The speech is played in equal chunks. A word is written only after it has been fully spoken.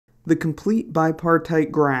The complete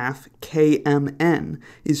bipartite graph, KMN,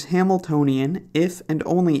 is Hamiltonian if and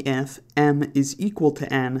only if m is equal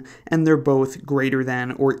to n and they're both greater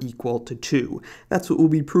than or equal to 2. That's what we'll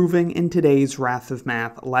be proving in today's Wrath of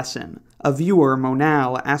Math lesson. A viewer,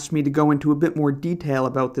 Monal, asked me to go into a bit more detail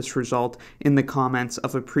about this result in the comments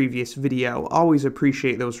of a previous video. Always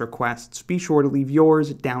appreciate those requests. Be sure to leave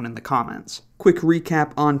yours down in the comments. Quick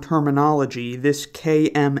recap on terminology. This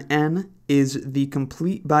KMN is the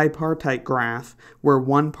complete bipartite graph where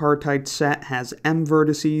one partite set has m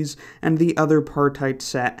vertices and the other partite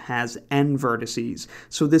set has n vertices.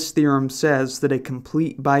 So this theorem says that a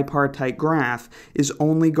complete bipartite graph is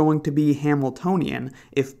only going to be Hamiltonian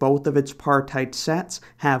if both of its partite sets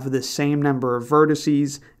have the same number of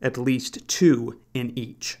vertices, at least 2 in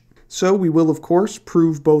each. So we will, of course,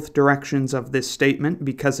 prove both directions of this statement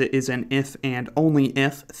because it is an if and only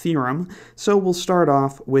if theorem. So we'll start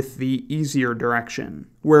off with the easier direction,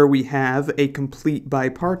 where we have a complete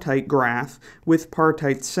bipartite graph with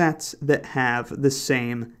partite sets that have the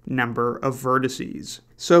same number of vertices.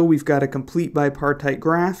 So we've got a complete bipartite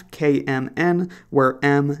graph, KMN, where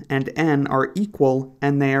m and n are equal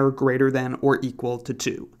and they are greater than or equal to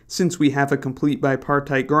 2. Since we have a complete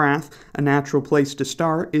bipartite graph, a natural place to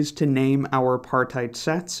start is to name our partite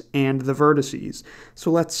sets and the vertices.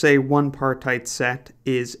 So let's say one partite set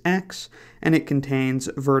is x, and it contains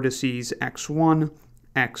vertices x1,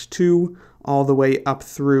 x2, all the way up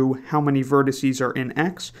through how many vertices are in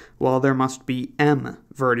x? Well, there must be m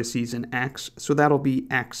vertices in x, so that'll be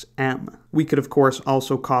xm. We could, of course,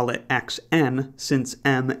 also call it xn, since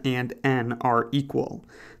m and n are equal.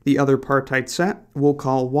 The other partite set we'll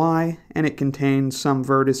call y, and it contains some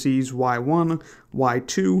vertices y1,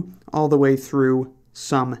 y2, all the way through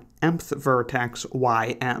some mth vertex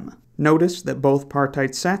ym. Notice that both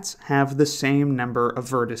partite sets have the same number of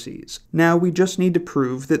vertices. Now we just need to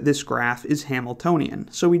prove that this graph is Hamiltonian,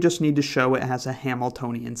 so we just need to show it has a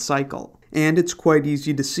Hamiltonian cycle. And it's quite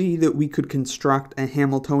easy to see that we could construct a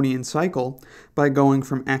Hamiltonian cycle by going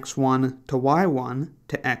from x1 to y1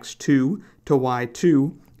 to x2 to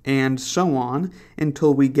y2, and so on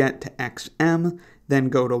until we get to xm, then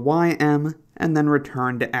go to ym, and then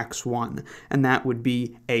return to x1, and that would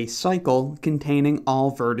be a cycle containing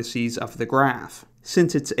all vertices of the graph.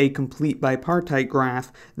 Since it's a complete bipartite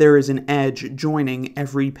graph, there is an edge joining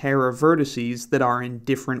every pair of vertices that are in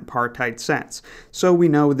different partite sets. So we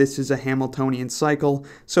know this is a Hamiltonian cycle,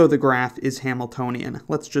 so the graph is Hamiltonian.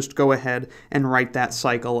 Let's just go ahead and write that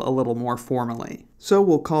cycle a little more formally. So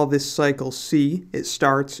we'll call this cycle C. It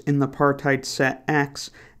starts in the partite set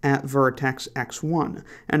x at vertex x1,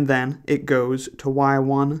 and then it goes to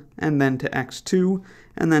y1, and then to x2,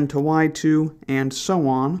 and then to y2, and so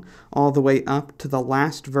on, all the way up to the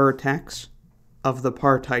last vertex of the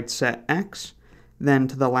partite set x, then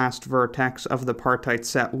to the last vertex of the partite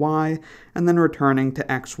set y, and then returning to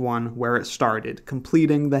x1 where it started,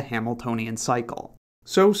 completing the Hamiltonian cycle.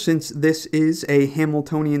 So since this is a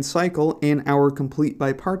Hamiltonian cycle in our complete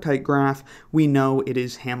bipartite graph, we know it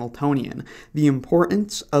is Hamiltonian. The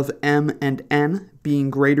importance of m and n being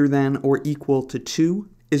greater than or equal to 2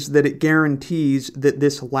 is that it guarantees that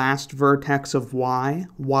this last vertex of y,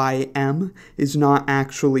 ym, is not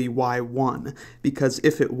actually y1, because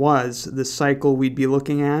if it was, the cycle we'd be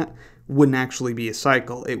looking at wouldn't actually be a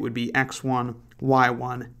cycle. It would be x1,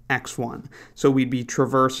 y1, x1. So we'd be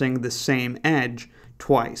traversing the same edge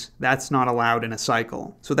twice. That's not allowed in a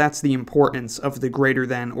cycle. So that's the importance of the greater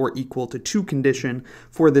than or equal to 2 condition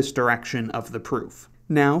for this direction of the proof.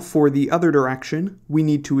 Now, for the other direction, we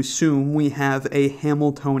need to assume we have a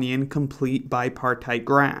Hamiltonian complete bipartite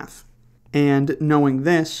graph. And knowing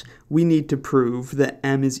this, we need to prove that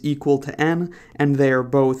m is equal to n, and they are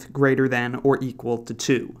both greater than or equal to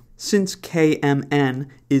 2. Since KMN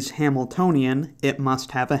is Hamiltonian, it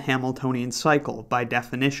must have a Hamiltonian cycle by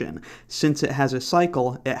definition. Since it has a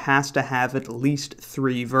cycle, it has to have at least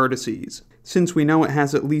 3 vertices. Since we know it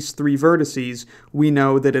has at least 3 vertices, we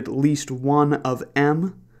know that at least one of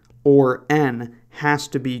m or n has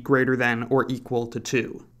to be greater than or equal to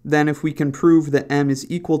 2. Then if we can prove that m is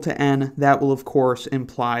equal to n, that will of course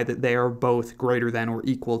imply that they are both greater than or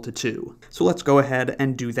equal to 2. So let's go ahead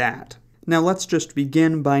and do that. Now let's just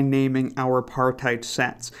begin by naming our partite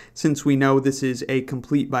sets. Since we know this is a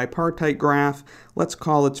complete bipartite graph, let's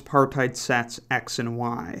call its partite sets x and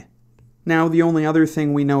y. Now, the only other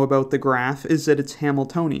thing we know about the graph is that it's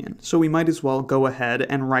Hamiltonian, so we might as well go ahead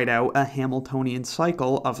and write out a Hamiltonian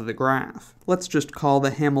cycle of the graph. Let's just call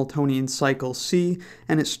the Hamiltonian cycle C,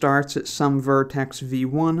 and it starts at some vertex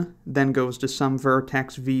v1, then goes to some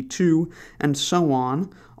vertex v2, and so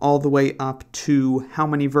on, all the way up to how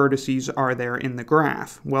many vertices are there in the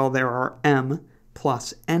graph? Well, there are m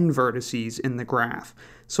plus n vertices in the graph,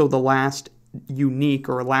 so the last unique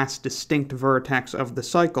or last distinct vertex of the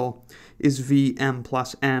cycle is Vm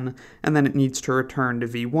plus n, and then it needs to return to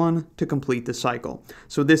V1 to complete the cycle.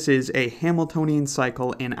 So this is a Hamiltonian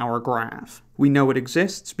cycle in our graph. We know it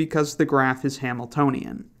exists because the graph is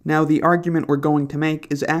Hamiltonian. Now, the argument we're going to make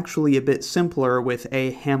is actually a bit simpler with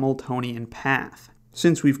a Hamiltonian path.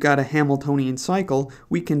 Since we've got a Hamiltonian cycle,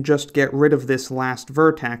 we can just get rid of this last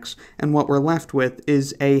vertex, and what we're left with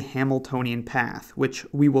is a Hamiltonian path, which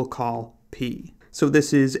we will call P. So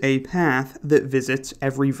this is a path that visits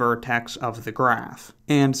every vertex of the graph.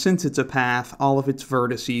 And since it's a path, all of its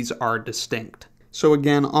vertices are distinct. So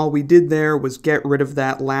again, all we did there was get rid of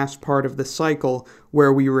that last part of the cycle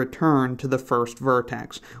where we return to the first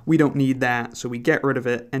vertex. We don't need that, so we get rid of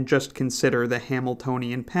it and just consider the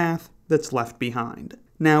Hamiltonian path that's left behind.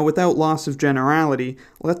 Now, without loss of generality,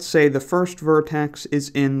 let's say the first vertex is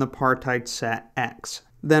in the partite set X.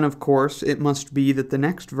 Then, of course, it must be that the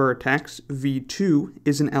next vertex, V2,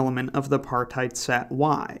 is an element of the partite set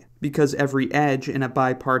Y, because every edge in a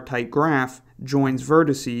bipartite graph joins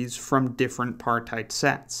vertices from different partite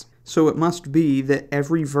sets. So it must be that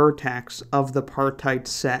every vertex of the partite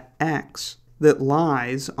set X that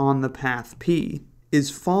lies on the path P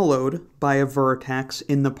is followed by a vertex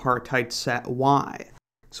in the partite set Y.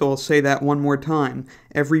 So I'll say that one more time.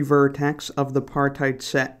 Every vertex of the partite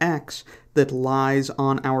set X that lies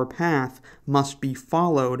on our path must be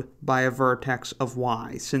followed by a vertex of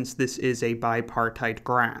Y, since this is a bipartite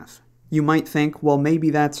graph. You might think, well, maybe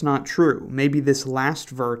that's not true. Maybe this last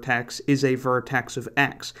vertex is a vertex of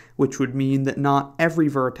X, which would mean that not every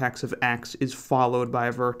vertex of X is followed by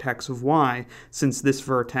a vertex of Y, since this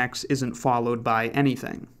vertex isn't followed by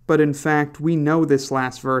anything. But in fact, we know this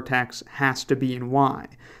last vertex has to be in Y,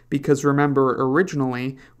 because remember,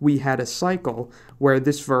 originally, we had a cycle where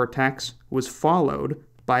this vertex was followed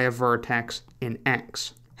by a vertex in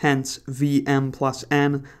X. Hence, Vm plus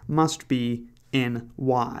n must be in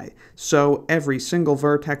Y. So every single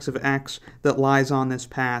vertex of X that lies on this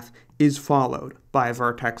path is followed by a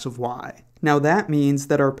vertex of Y. Now that means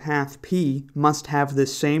that our path P must have the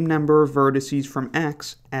same number of vertices from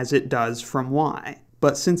X as it does from Y.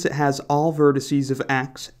 But since it has all vertices of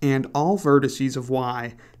X and all vertices of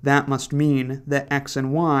Y, that must mean that X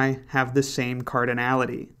and Y have the same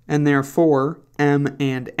cardinality. And therefore, M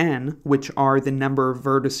and N, which are the number of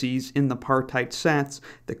vertices in the partite sets,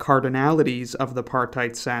 the cardinalities of the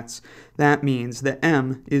partite sets, that means that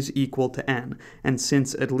M is equal to N. And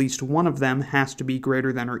since at least one of them has to be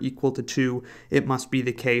greater than or equal to 2, it must be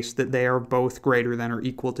the case that they are both greater than or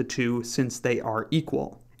equal to 2 since they are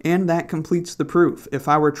equal. And that completes the proof. If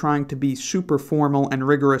I were trying to be super formal and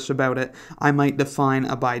rigorous about it, I might define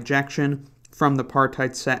a bijection from the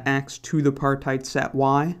partite set X to the partite set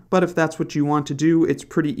Y. But if that's what you want to do, it's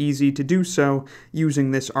pretty easy to do so using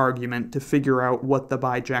this argument to figure out what the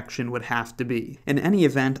bijection would have to be. In any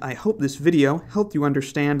event, I hope this video helped you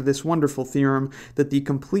understand this wonderful theorem that the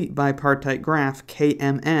complete bipartite graph,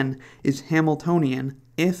 KMN, is Hamiltonian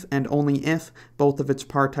if and only if both of its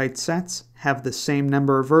partite sets have the same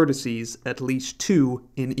number of vertices, at least 2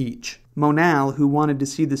 in each. Monal, who wanted to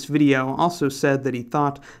see this video, also said that he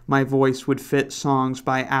thought my voice would fit songs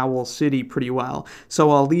by Owl City pretty well,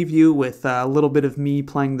 so I'll leave you with a little bit of me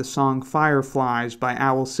playing the song Fireflies by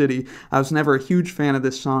Owl City. I was never a huge fan of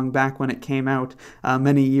this song back when it came out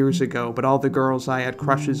many years ago, but all the girls I had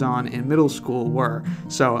crushes on in middle school were.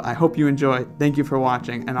 So I hope you enjoy, thank you for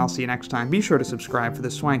watching, and I'll see you next time. Be sure to subscribe for the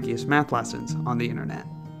swankiest math lessons on the internet.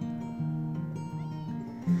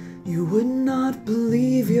 You would not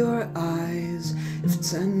believe your eyes if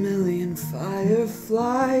 10 million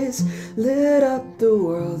fireflies lit up the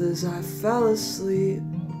world as I fell asleep.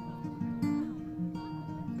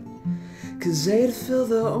 'Cause they'd fill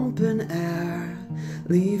the open air,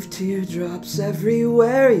 leave teardrops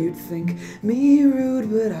everywhere. You'd think me rude,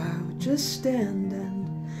 but I would just stand and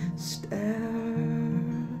stare.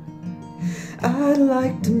 I'd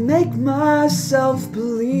like to make myself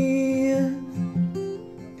believe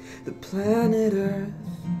the planet Earth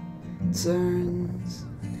turns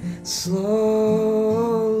slowly.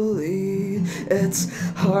 It's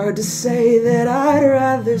hard to say that I'd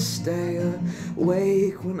rather stay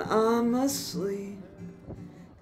awake when I'm asleep.